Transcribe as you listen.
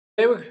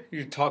Today we're going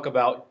to talk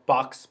about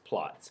box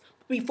plots.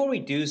 But before we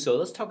do so,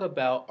 let's talk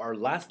about our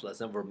last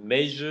lesson where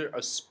measure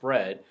a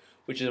spread,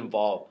 which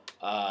involve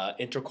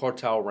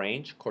interquartile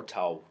range,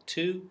 quartile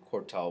 2,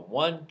 quartile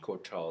 1,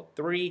 quartile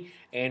 3,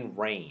 and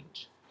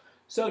range.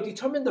 So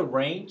determine the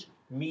range,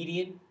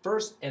 median,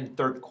 first and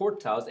third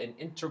quartiles, and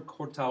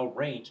interquartile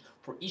range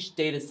for each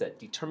data set.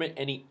 Determine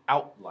any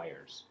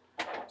outliers.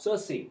 So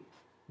let's see.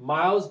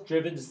 Miles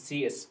driven to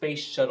see a space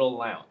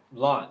shuttle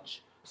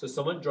launch. So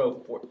someone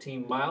drove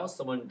 14 miles,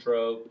 someone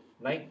drove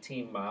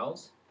 19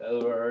 miles.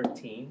 Those were her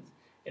teens.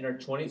 In her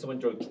 20s, someone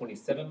drove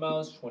 27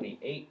 miles,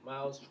 28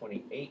 miles,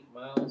 28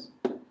 miles.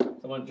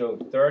 Someone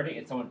drove 30,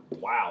 and someone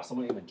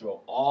even drove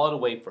all the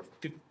way for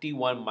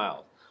 51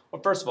 miles.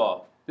 Well, first of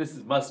all,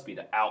 must be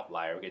the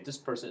outlier. Okay, this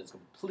person is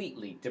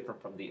completely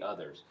different from the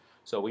others.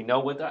 So we know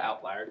what the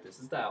outlier. This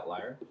is the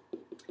outlier.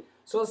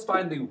 So let's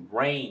find the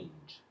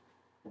range.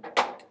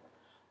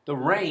 The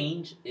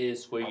range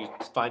is where you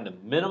find the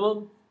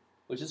minimum,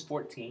 which is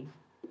 14,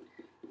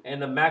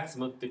 and the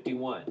maximum,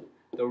 51.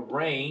 The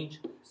range,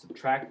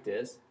 subtract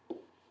this,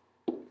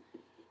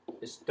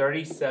 is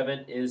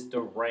 37 is the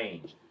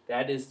range.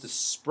 That is the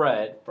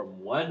spread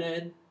from one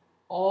end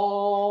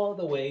all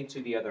the way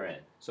to the other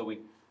end. So we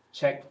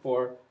check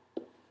for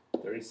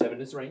 37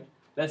 is the range.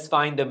 Let's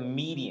find the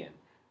median.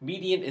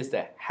 Median is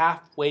the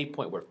halfway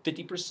point where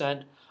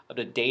 50% of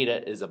the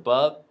data is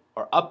above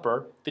or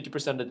upper,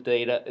 50% of the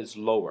data is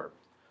lower.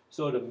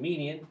 So the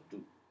median,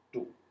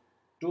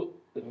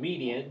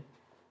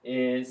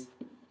 is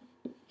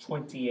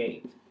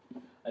 28.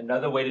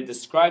 Another way to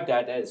describe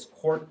that is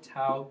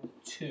quartile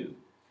 2.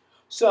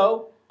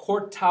 So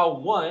quartile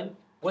 1,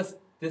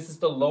 this is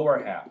the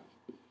lower half.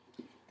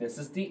 This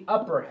is the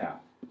upper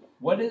half.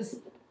 What is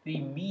the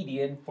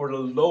median for the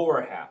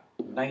lower half?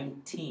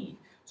 19.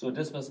 So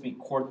this must be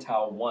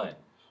quartile 1.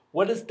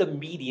 What is the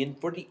median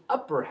for the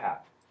upper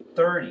half?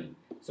 30.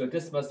 So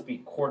this must be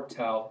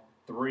quartile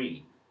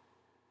 3.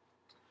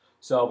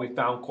 So we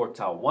found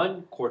quartile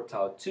 1,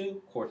 quartile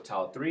 2,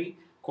 quartile 3.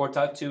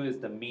 Quartile 2 is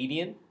the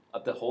median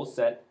of the whole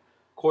set.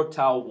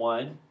 Quartile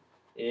 1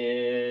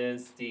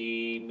 is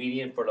the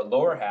median for the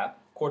lower half.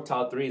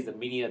 Quartile 3 is the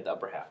median of the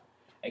upper half.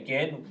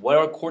 Again, what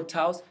are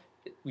quartiles?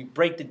 We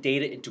break the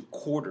data into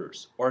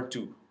quarters or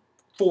into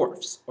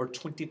fourths or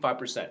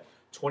 25%.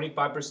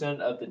 25%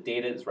 of the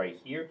data is right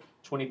here.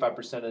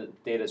 25% of the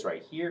data is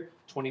right here.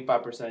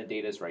 25% of the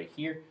data is right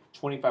here.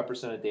 25%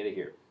 of the data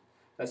here.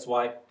 That's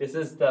why this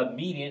is the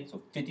median,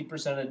 so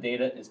 50% of the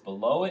data is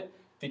below it,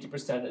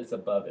 50% is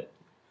above it.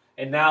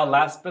 And now,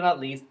 last but not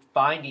least,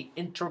 find the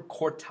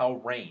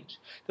interquartile range.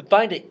 To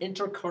find the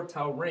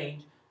interquartile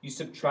range, you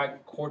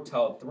subtract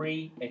quartile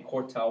 3 and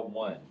quartile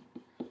 1.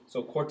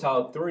 So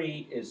quartile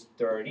 3 is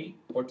 30,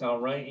 quartile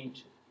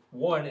range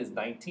 1 is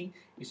 19.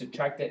 You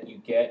subtract that, you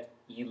get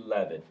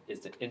 11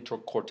 is the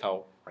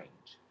interquartile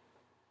range.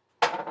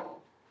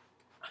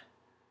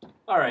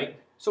 All right.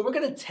 So we're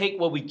going to take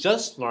what we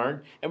just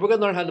learned, and we're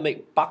going to learn how to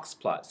make box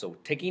plots. So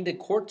taking the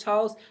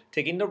quartiles,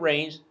 taking the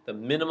range, the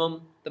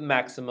minimum, the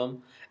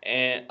maximum,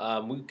 and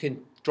we can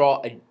draw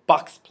a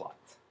box plot.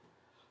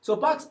 So a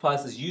box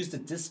plot is used to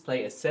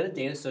display a set of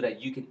data so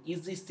that you can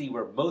easily see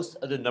where most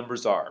of the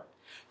numbers are.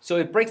 So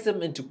it breaks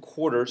them into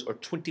quarters or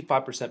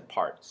 25%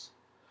 parts.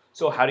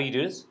 So how do you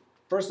do this?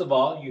 First of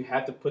all, you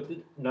have to put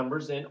the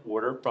numbers in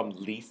order from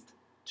least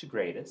to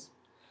greatest.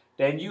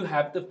 Then you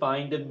have to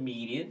find the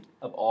median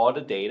of all the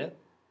data,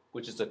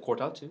 which is the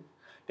quartile 2.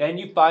 Then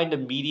you find the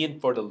median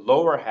for the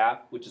lower half,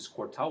 which is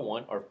quartile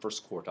 1, or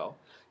first quartile.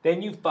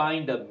 Then you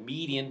find the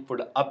median for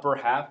the upper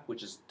half,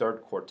 which is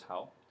third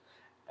quartile.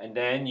 And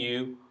then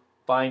you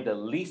find the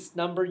least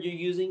number you're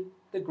using,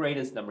 the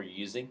greatest number you're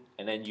using,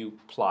 and then you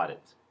plot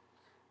it.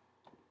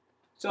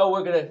 So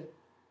we're going to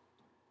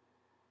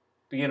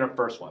begin our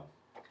first one.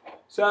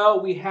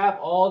 So we have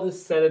all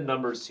this set of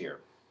numbers here.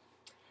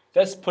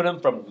 Let's put them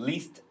from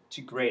least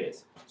to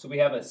greatest. So we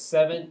have a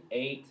 7,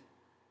 8,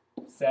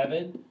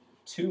 7,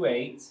 2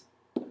 8s,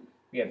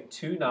 we have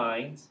 2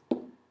 9s,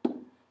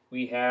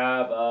 we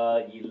have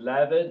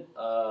 11,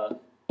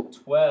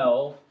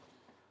 12,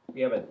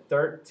 we have a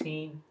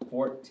 13,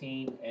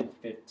 14, and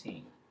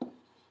 15.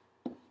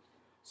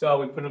 So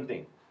we put them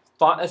in.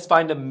 Let's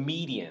find the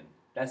median.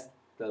 That's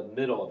the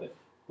middle of it.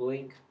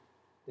 Blink,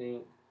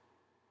 think,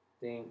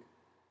 think,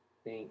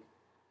 think.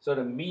 So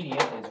the median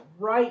is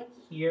right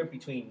here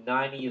between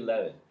 9 and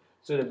 11.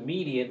 So the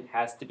median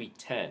has to be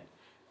 10.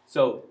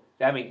 So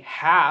that means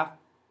half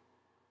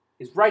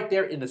is right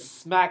there in the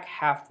smack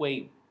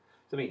halfway.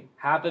 So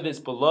half of it is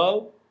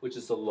below, which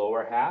is the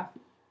lower half.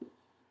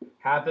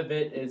 Half of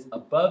it is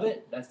above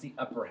it, that's the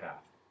upper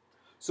half.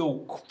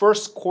 So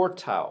first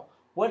quartile,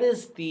 what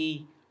is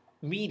the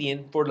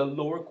median for the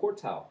lower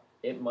quartile?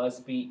 It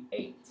must be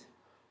 8.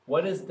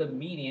 What is the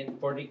median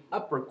for the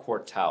upper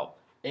quartile?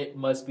 It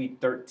must be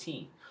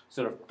 13.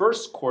 So the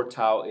first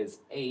quartile is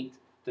 8,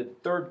 the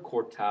third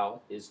quartile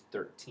is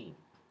 13.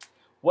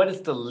 What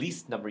is the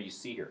least number you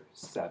see here?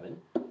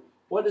 7.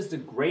 What is the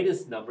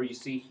greatest number you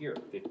see here?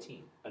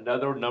 15.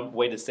 Another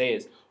way to say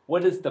is,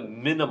 what is the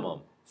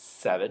minimum?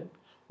 7.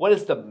 What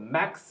is the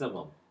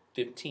maximum?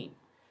 15.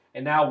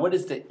 And now what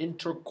is the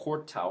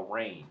interquartile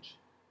range?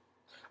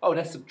 Oh,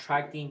 that's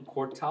subtracting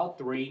quartile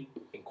 3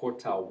 and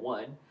quartile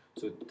 1.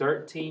 So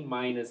 13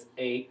 minus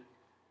 8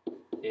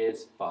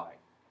 is 5.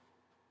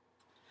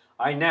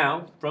 All right,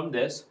 now from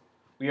this,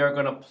 we are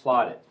going to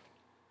plot it.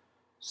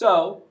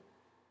 So,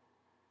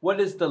 what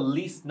is the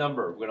least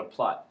number we're going to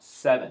plot?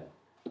 7.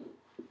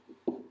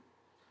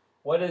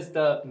 What is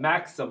the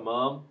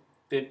maximum?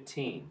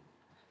 15.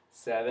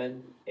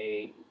 7,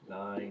 8,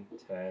 9,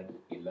 10,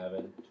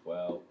 11,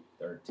 12,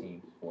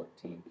 13,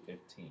 14,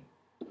 15.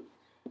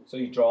 So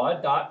you draw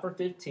a dot for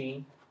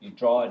 15, you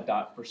draw a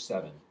dot for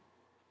 7.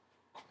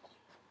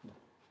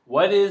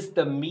 What is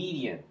the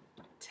median?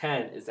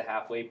 10 is the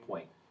halfway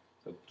point.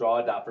 So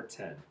draw a dot for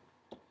 10.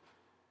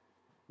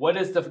 What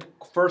is the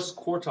first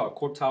quartile?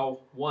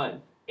 Quartile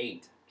 1,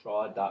 8.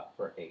 Draw a dot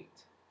for 8.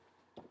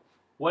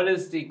 What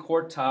is the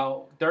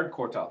quartile, third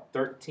quartile?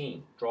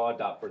 13. Draw a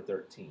dot for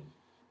 13.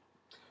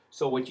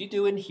 So what you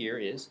do in here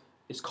is,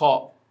 it's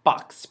called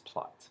box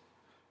plot.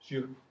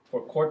 So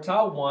for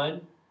quartile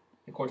 1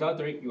 and quartile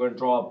 3, you're going to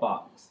draw a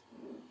box.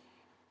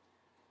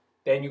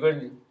 Then you're going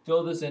to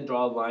fill this in,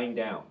 draw a line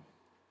down.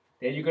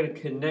 Then you're going to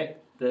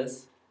connect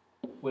this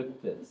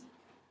with this.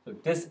 So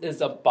this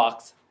is a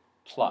box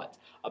plot.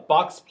 A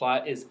box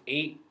plot is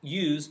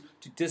used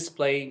to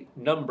display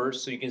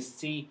numbers so you can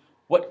see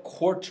what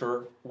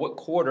quarter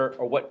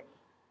or what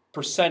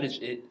percentage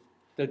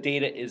the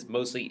data is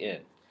mostly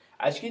in.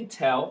 As you can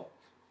tell,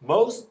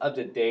 most of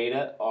the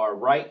data are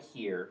right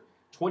here.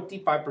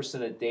 25% of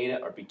the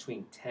data are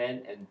between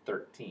 10 and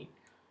 13.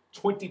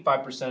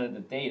 25% of the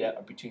data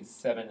are between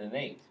 7 and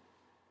 8.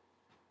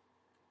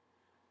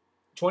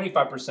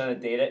 25%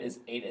 of data is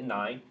 8 and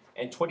 9,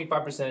 and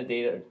 25% of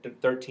data are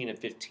 13 and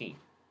 15.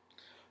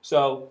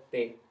 So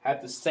they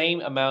have the same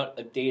amount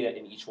of data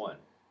in each one.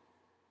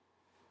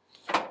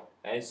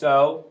 And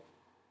so,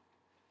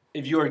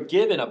 if you are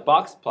given a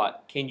box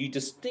plot, can you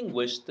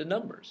distinguish the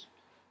numbers?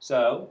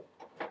 So,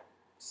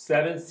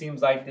 7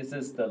 seems like this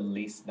is the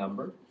least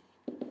number.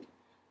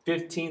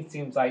 15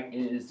 seems like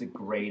it is the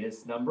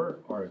greatest number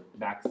or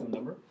maximum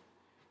number.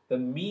 The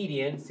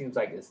median seems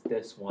like it's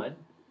this one.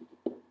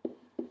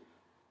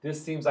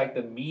 This seems like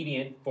the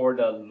median for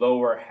the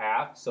lower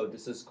half, so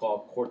this is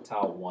called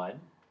quartile 1.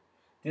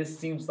 This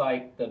seems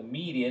like the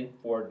median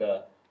for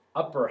the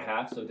upper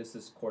half, so this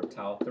is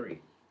quartile 3.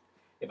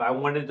 If I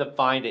wanted to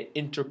find an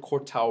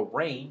interquartile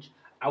range,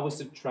 I would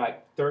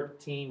subtract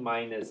 13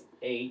 minus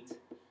 8,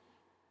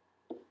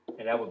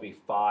 and that would be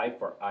 5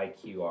 for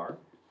IQR.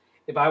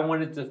 If I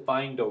wanted to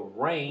find the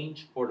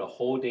range for the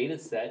whole data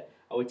set,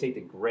 I would take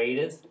the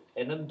greatest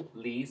and the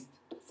least,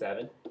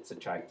 7,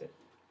 subtract it.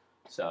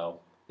 So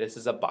this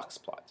is a box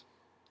plot.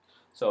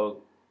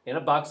 So in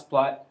a box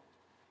plot,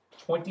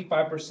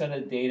 25%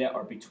 of the data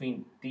are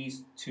between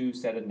these two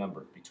set of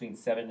numbers, between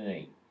 7 and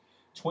 8.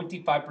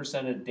 25%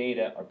 of the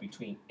data are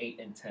between 8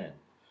 and 10.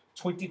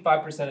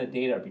 25% of the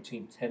data are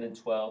between 10 and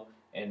 12,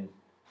 and,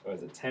 or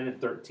is it 10 and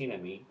 13, I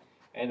mean.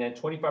 And then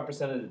 25%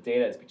 of the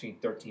data is between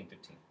 13 and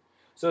 15.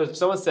 So if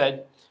someone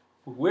said,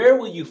 where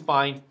will you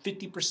find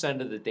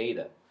 50% of the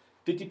data?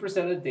 50%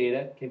 of the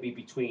data can be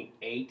between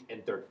 8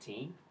 and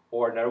 13,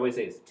 or another way to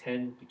say it's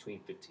 10 between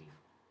 15.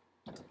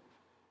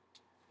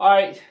 All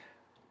right.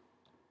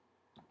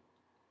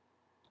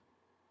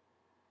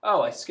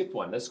 Oh, I skipped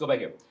one. Let's go back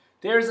here.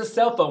 There is a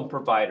cell phone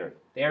provider.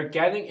 They are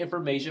gathering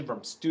information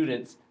from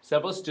students,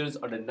 several students,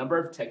 on the number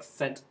of texts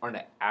sent on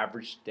an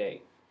average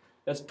day.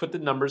 Let's put the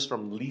numbers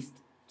from least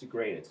to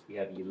greatest. We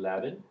have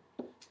 11.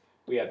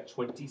 We have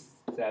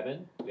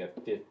 27. We have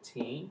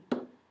 15.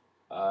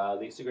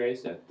 Least to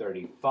greatest, we have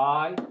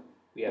 35.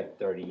 We have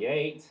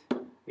 38.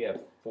 We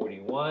have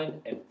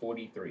 41 and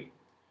 43.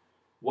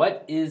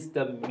 What is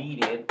the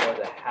median or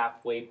the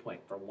halfway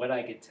point? From what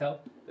I can tell,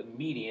 the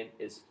median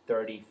is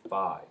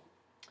 35.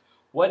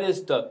 What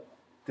is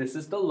this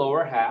is the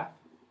lower half.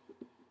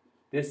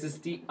 This is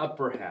the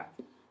upper half.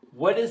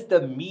 What is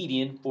the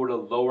median for the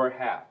lower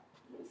half?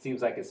 It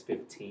seems like it's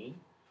 15.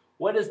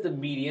 What is the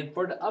median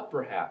for the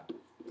upper half?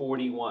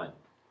 41.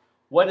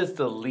 What is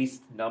the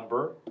least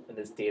number in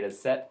this data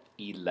set?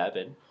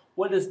 11.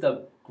 What is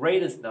the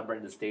greatest number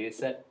in this data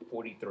set?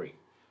 43.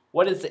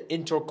 What is the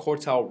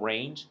interquartile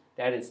range?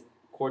 That is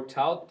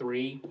quartile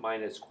 3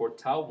 minus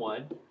quartile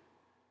 1.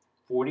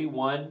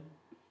 41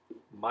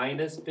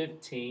 minus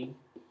 15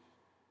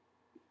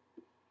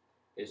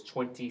 is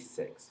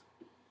 26.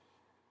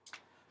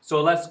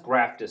 So let's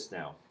graph this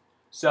now.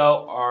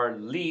 So our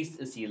least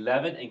is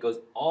 11 and goes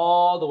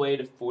all the way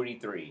to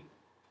 43.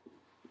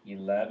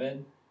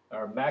 11,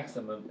 our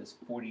maximum is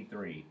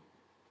 43.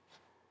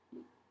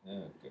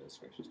 Oh, goodness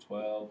gracious.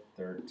 12,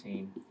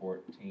 13,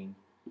 14,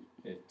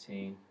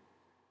 15.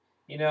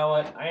 You know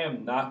what? I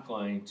am not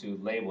going to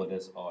label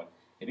this odd.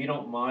 If you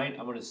don't mind,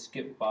 I'm going to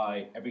skip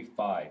by every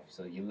 5.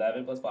 So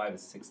 11 plus 5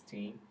 is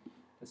 16.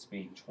 This will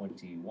be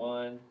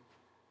 21.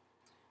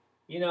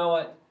 You know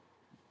what?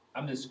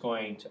 I'm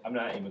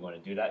not even going to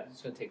do that.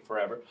 It's going to take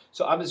forever.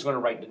 So I'm just going to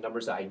write the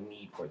numbers that I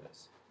need for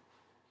this.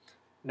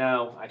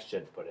 No, I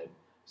should put it.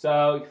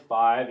 So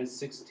 5 is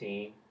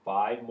 16,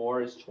 5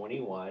 more is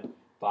 21,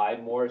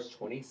 5 more is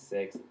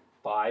 26,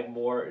 5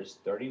 more is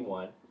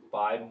 31,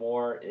 5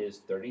 more is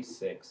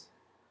 36,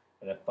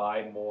 and a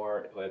 5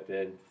 more would have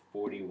been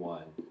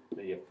 41.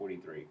 Then you have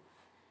 43.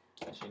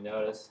 As you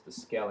notice, the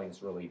scaling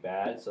is really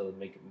bad, so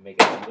make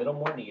it a little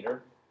more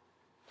neater.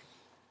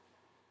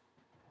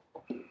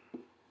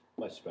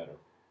 Much better.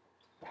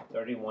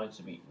 31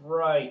 should be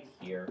right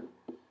here.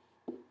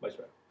 Much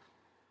better.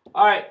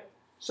 All right,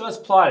 so let's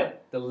plot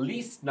it. The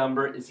least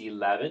number is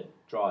 11.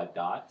 Draw a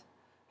dot.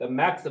 The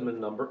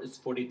maximum number is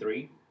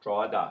 43.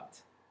 Draw a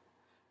dot.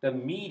 The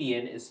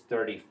median is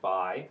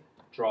 35.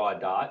 Draw a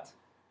dot.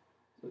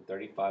 So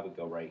 35 would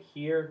go right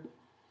here.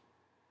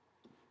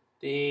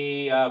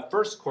 The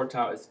first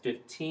quartile is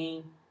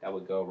 15. That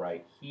would go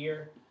right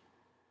here.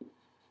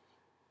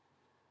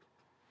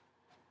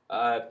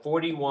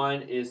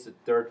 41 is the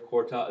third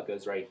quartile. It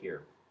goes right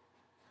here.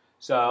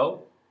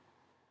 So,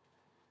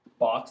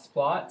 box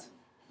plot.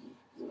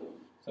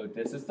 So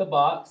this is the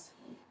box.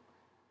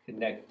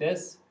 Connect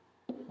this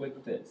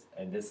with this.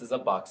 And this is a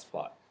box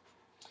plot.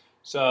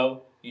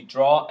 So, you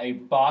draw a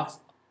box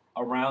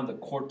around the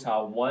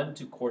quartile 1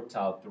 to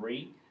quartile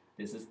 3.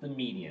 This is the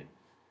median.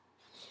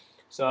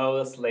 So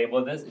let's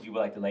label this, if you would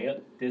like to label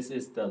it. This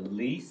is the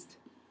least.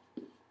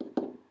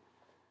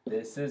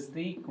 This is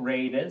the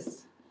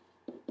greatest.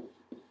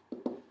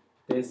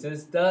 This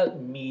is the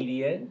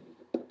median.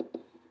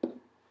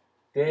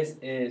 This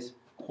is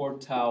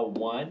quartile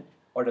 1,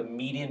 or the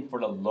median for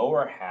the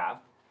lower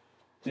half.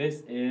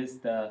 This is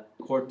the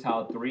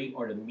quartile 3,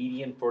 or the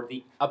median for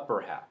the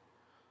upper half.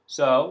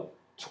 So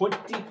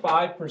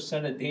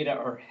 25% of data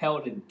are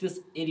held in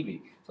this itty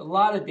bitty. So a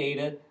lot of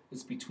data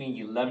is between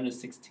 11 to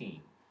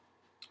 16.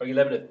 Or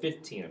 11 to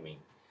 15, I mean.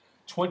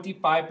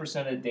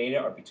 25% of data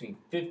are between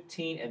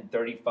 15 and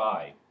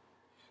 35.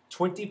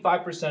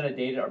 25% of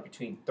data are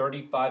between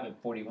 35 and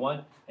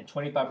 41, and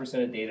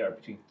 25% of data are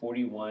between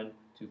 41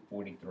 to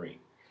 43.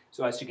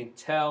 So as you can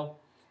tell,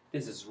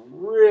 this is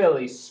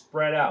really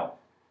spread out.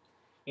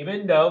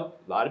 Even though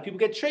a lot of people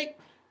get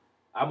tricked,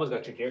 I almost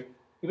got tricked here.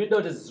 Even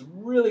though this is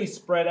really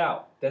spread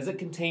out, does it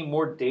contain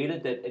more data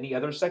than any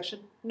other section?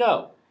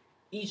 No.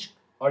 Each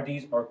of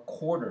these are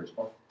quarters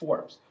or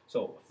fourths.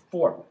 So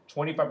fourth,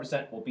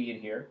 25% will be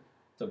in here.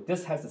 So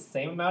this has the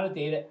same amount of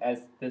data as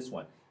this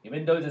one.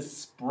 Even though this is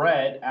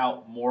spread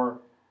out more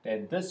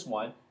than this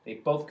one, they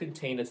both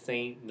contain the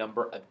same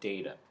number of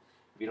data.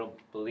 If you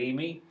don't believe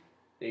me,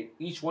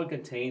 each one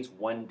contains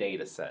one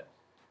data set.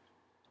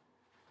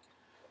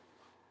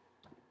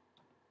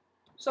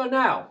 So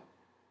now,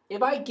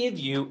 if I give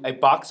you a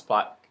box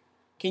plot,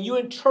 can you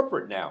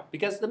interpret now?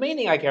 Because the main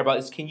thing I care about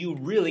is, can you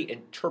really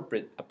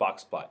interpret a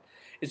box plot?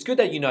 It's good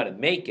that you know how to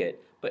make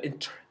it, but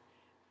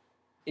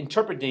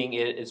interpreting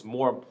it is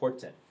more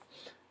important.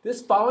 This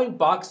following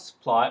box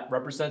plot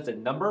represents the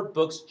number of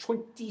books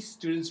 20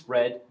 students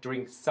read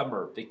during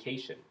summer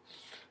vacation.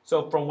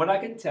 So from what I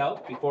can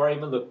tell, before I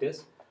even look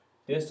this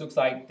looks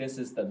like this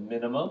is the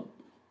minimum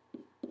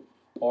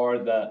or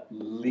the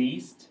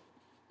least.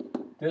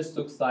 This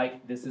looks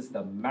like this is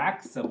the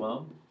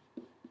maximum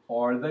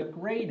or the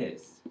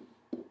greatest.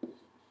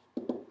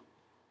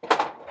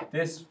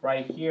 This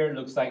right here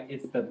looks like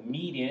it's the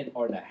median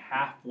or the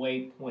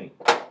halfway point.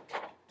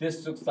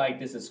 This looks like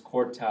this is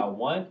quartile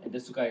 1, and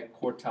this looks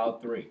like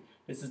quartile 3.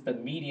 This is the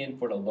median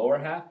for the lower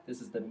half. This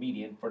is the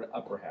median for the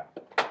upper half.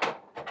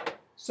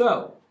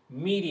 So,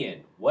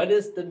 median. What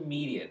is the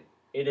median?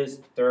 It is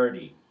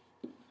 30.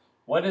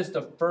 What is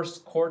the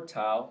first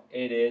quartile?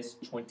 It is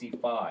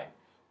 25.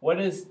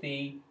 What is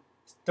the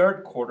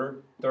third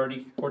quartile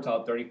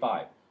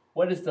 35?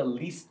 What is the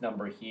least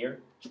number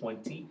here?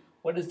 20.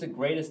 What is the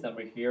greatest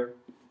number here?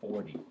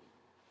 40.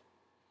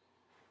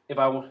 If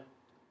I want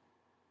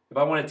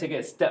to take it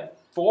a step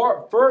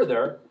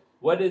further,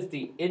 what is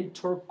the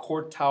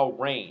interquartile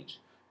range?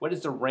 What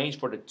is the range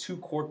for the two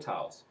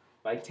quartiles?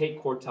 If I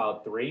take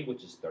quartile 3,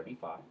 which is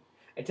 35,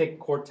 and take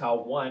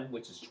quartile 1,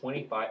 which is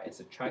 25, and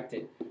subtract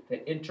it, the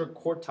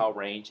interquartile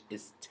range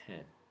is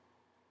 10.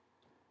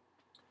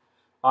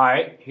 All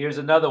right, here's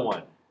another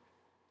one.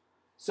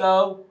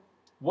 So,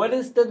 what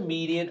is the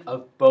median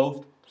of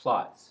both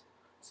plots?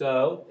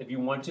 So, if you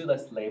want to,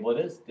 let's label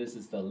this. This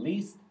is the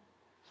least.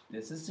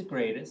 This is the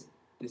greatest.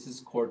 This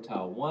is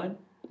quartile 1.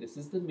 This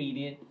is the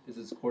median. This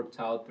is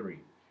quartile 3.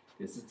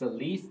 This is the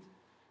least.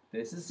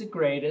 This is the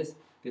greatest.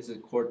 This is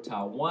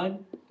quartile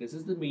 1. This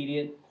is the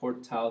median,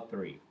 quartile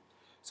 3.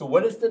 So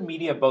what is the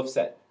median of both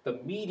sets? The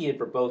median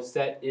for both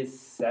sets is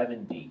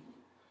 70.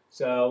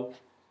 So,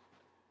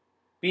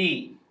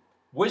 B,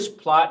 which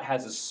plot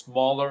has a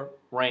smaller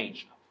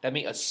range? That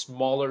means a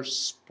smaller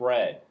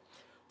spread.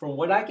 From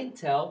what I can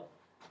tell,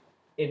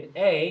 in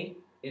A,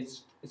 it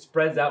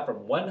spreads out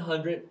from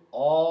 100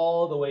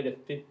 all the way to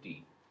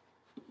 50.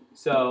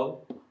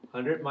 So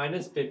 100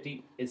 minus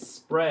 50 is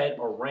spread,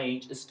 or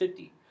range, is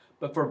 50.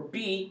 But for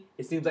B,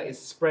 it seems like it's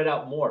spread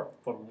out more,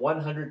 from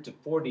 100 to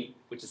 40,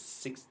 which is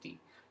 60.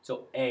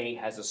 So A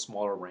has a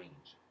smaller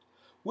range.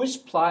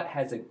 Which plot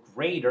has a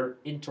greater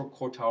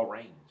interquartile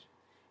range?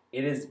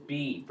 It is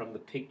B from the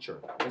picture.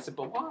 I said,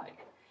 but why?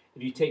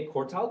 If you take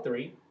quartile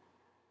 3,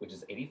 which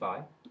is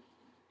 85,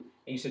 and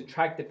you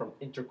subtract it from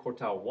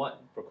interquartile 1.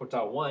 For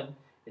quartile 1,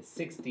 it's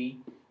 60.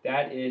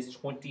 That is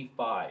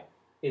 25.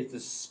 Is the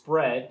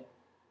spread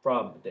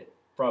from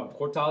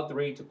quartile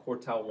 3 to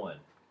quartile 1.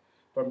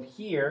 From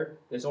here,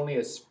 there's only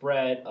a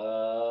spread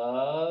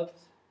of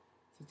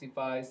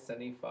 65,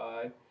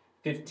 75,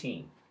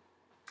 15.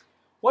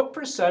 What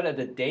percent of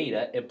the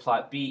data in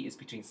plot B is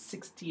between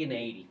 60 and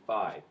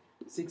 85?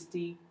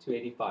 60 to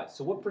 85.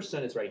 So what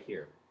percent is right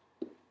here?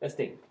 Let's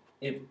think.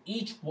 If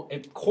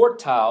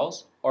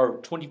quartiles are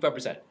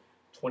 25%,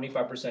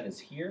 25% is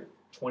here,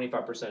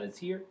 25% is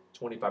here,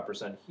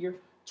 25% here,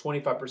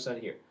 25%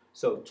 here.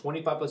 So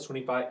 25 plus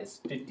 25 is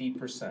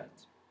 50%.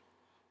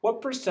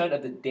 What percent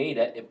of the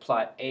data in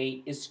plot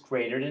A is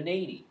greater than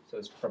 80? So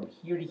it's from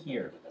here to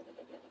here.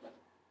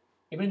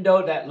 Even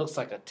though that looks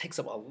like it takes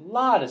up a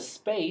lot of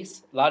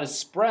space, a lot of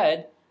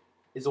spread,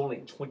 is only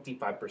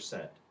 25%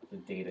 of the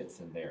data that's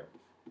in there.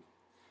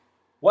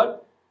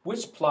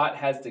 Which plot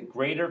has the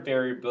greater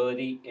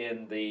variability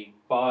in the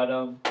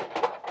bottom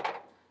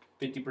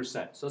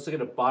 50%? So let's look at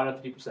the bottom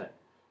 50%.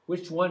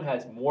 Which one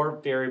has more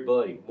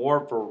variability,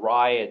 more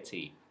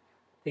variety,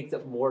 takes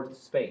up more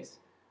space?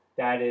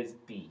 That is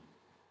B.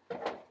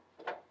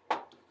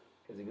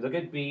 Because if you look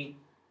at B,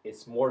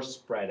 it's more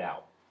spread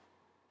out.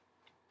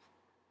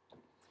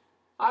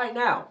 All right,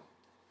 now,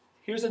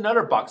 here's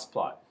another box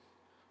plot.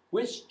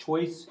 Which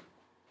choice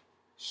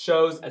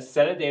shows a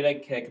set of data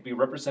that can be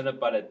represented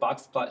by the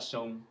box plot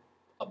shown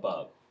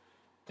above?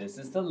 This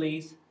is the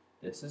least,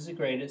 this is the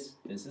greatest,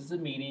 this is the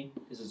median,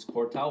 this is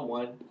quartile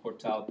 1,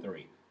 quartile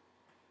 3.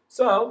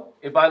 So,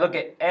 if I look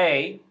at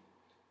A,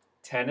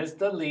 10 is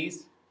the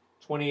least,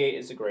 28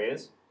 is the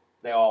greatest.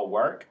 They all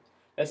work.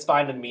 Let's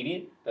find the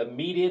median. The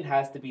median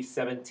has to be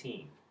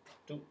 17.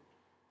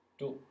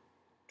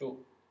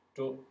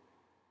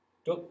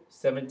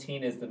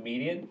 17 is the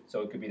median,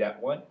 so it could be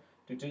that one.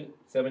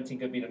 17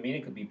 could be the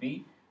median, could be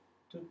B.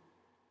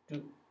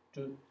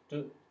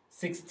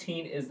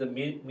 16 is the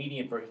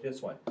median for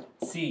this one.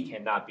 C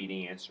cannot be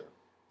the answer.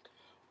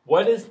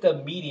 What is the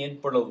median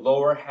for the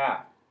lower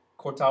half?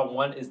 Quartile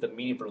 1 is the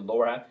median for the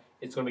lower half.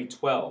 It's going to be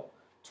 12.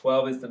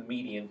 12 is the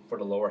median for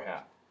the lower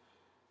half.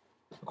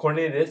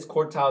 According to this,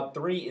 quartile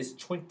 3 is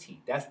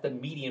 20. That's the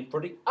median for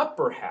the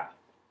upper half.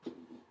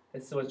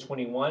 This one's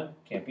 21.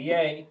 Can't be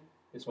A.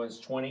 This one's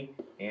 20.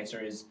 Answer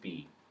is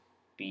B.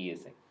 B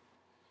is it.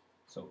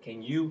 So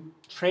can you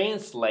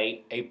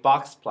translate a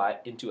box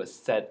plot into a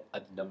set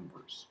of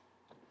numbers?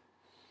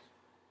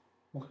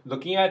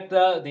 Looking at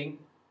the thing,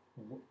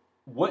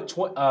 which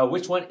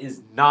one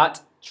is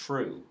not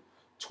true?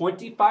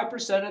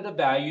 25% of the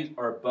values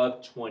are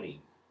above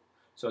 20.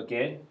 So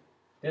again,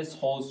 this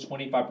holds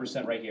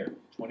 25% right here.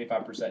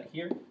 25%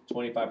 here,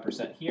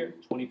 25% here,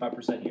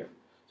 25% here.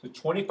 So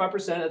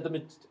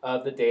 25%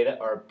 of the data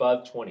are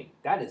above 20.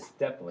 That is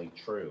definitely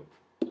true.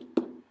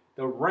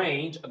 The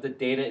range of the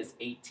data is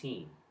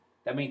 18.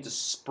 That means the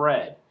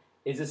spread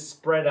is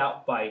spread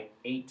out by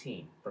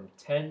 18 from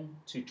 10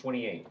 to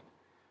 28.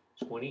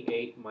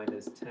 28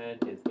 minus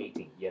 10 is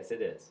 18. Yes,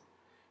 it is.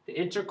 The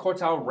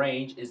interquartile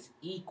range is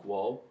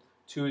equal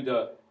to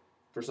the,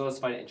 first let's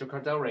find the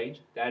interquartile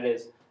range. That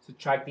is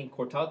subtracting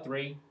quartile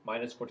 3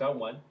 minus quartile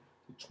 1.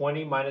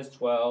 20 minus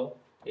 12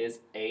 is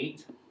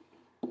 8.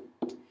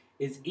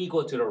 Is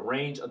equal to the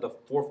range of the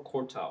fourth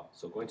quartile.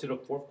 So going to the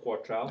fourth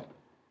quartile,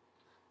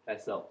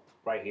 that's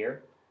right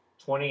here.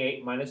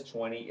 28 minus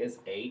 20 is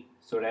 8,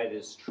 so that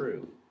is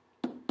true.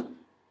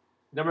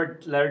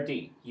 Letter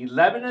D.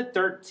 11 and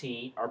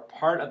 13 are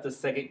part of the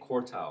second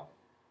quartile.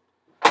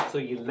 So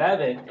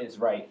 11 is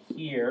right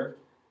here,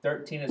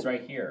 13 is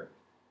right here.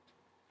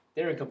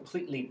 They're in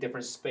completely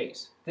different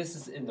space. This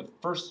is in the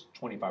first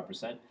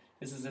 25%.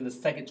 This is in the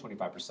second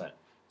 25%.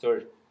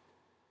 So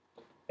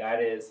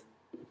that is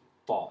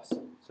false. So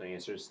the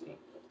answer is D.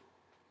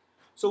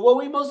 So what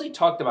we mostly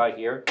talked about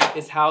here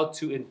is how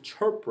to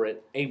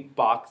interpret a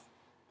box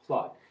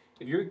plot.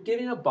 If you're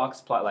getting a box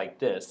plot like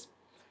this,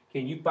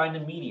 can you find the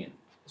median?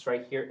 It's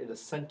right here in the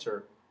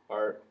center,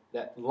 or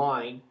that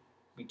line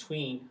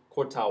between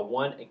quartile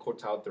 1 and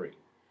quartile 3.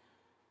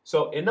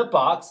 So in the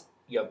box,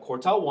 you have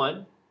quartile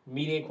 1,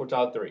 median,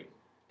 quartile 3.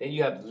 Then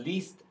you have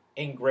least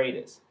and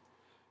greatest.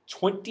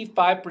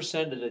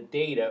 25% of the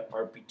data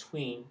are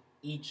between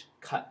each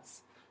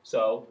cuts.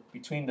 So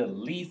between the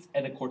least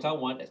and the quartile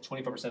 1, that's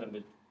 25% of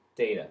the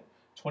data.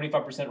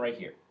 25% right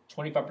here,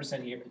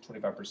 25% here, and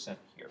 25%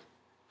 here.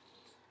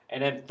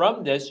 And then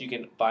from this, you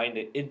can find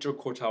the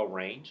interquartile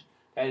range.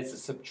 That is the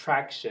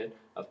subtraction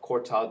of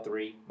quartile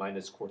 3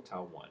 minus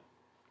quartile 1.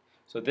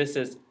 So this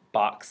is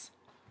box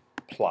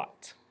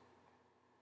plot.